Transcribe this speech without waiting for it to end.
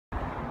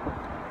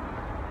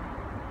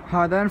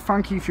Hi there, and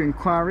thank you for your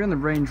inquiry on the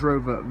Range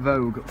Rover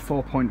Vogue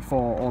 4.4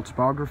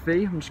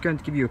 autobiography. I'm just going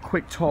to give you a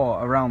quick tour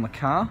around the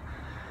car.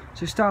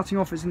 So starting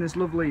off, it's in this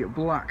lovely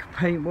black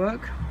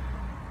paintwork.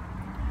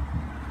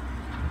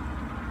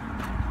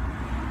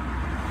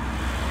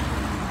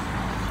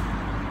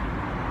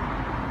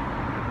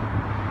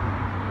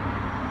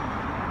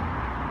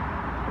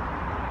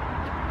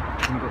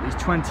 We've got these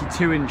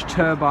 22-inch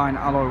turbine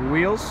alloy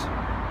wheels.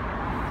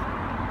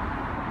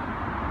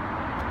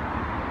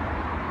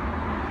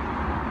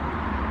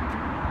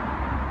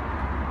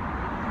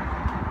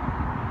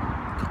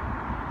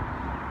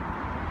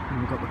 And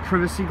we've got the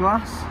privacy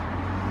glass.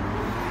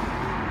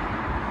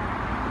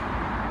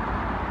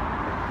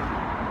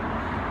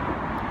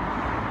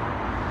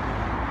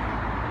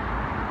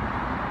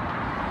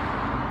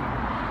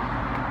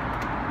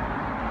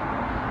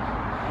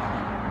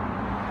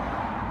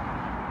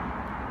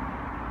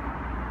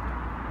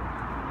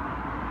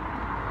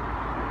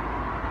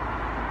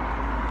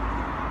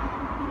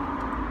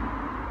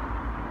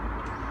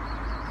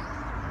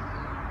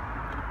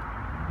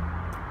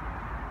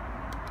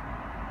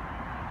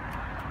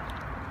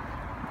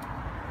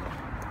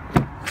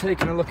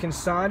 Taking a look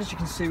inside, as you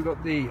can see, we've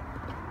got the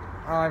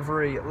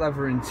ivory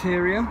leather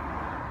interior,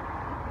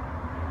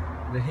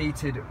 the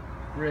heated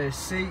rear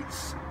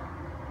seats,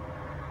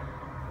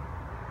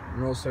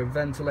 and also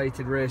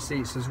ventilated rear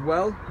seats as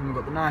well. And we've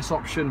got the nice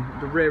option,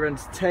 the rear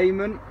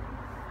entertainment,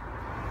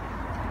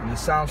 and the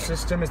sound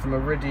system is the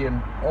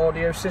Meridian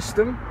audio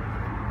system.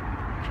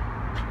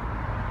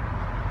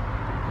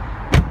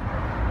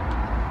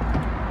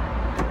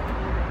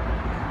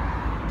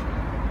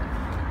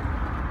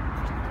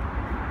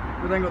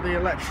 We've then got the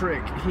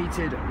electric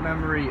heated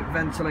memory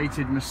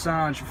ventilated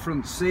massage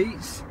front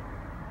seats,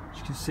 as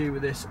you can see,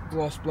 with this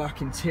gloss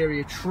black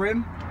interior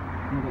trim.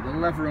 And we've got the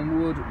leather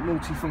and wood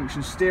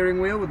multifunction steering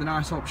wheel with the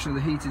nice option of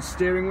the heated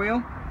steering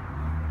wheel.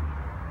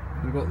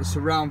 We've got the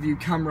surround view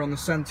camera on the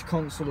centre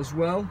console as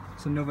well.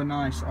 It's another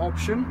nice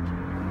option.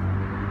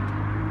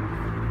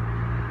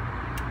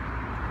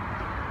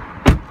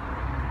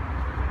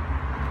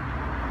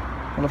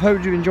 Well, I've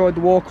hoped you enjoyed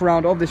the walk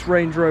around of this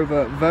Range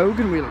Rover Vogue,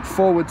 and we look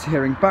forward to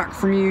hearing back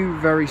from you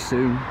very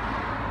soon.